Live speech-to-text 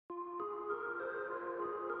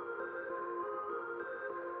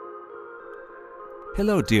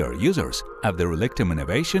Hello dear users of the Relictum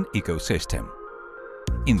Innovation ecosystem.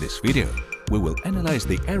 In this video, we will analyze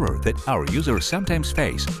the error that our users sometimes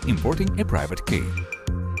face importing a private key.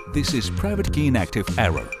 This is private key inactive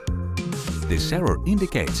error. This error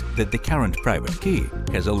indicates that the current private key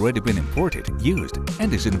has already been imported, used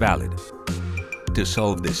and is invalid. To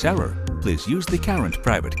solve this error, please use the current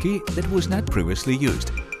private key that was not previously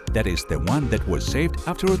used, that is, the one that was saved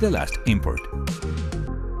after the last import.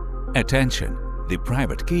 Attention! The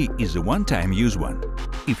private key is a one-time use one.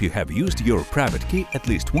 If you have used your private key at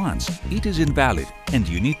least once, it is invalid and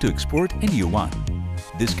you need to export a new one.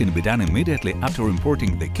 This can be done immediately after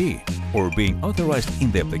importing the key or being authorized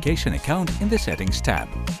in the application account in the Settings tab.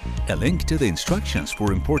 A link to the instructions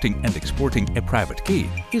for importing and exporting a private key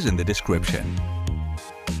is in the description.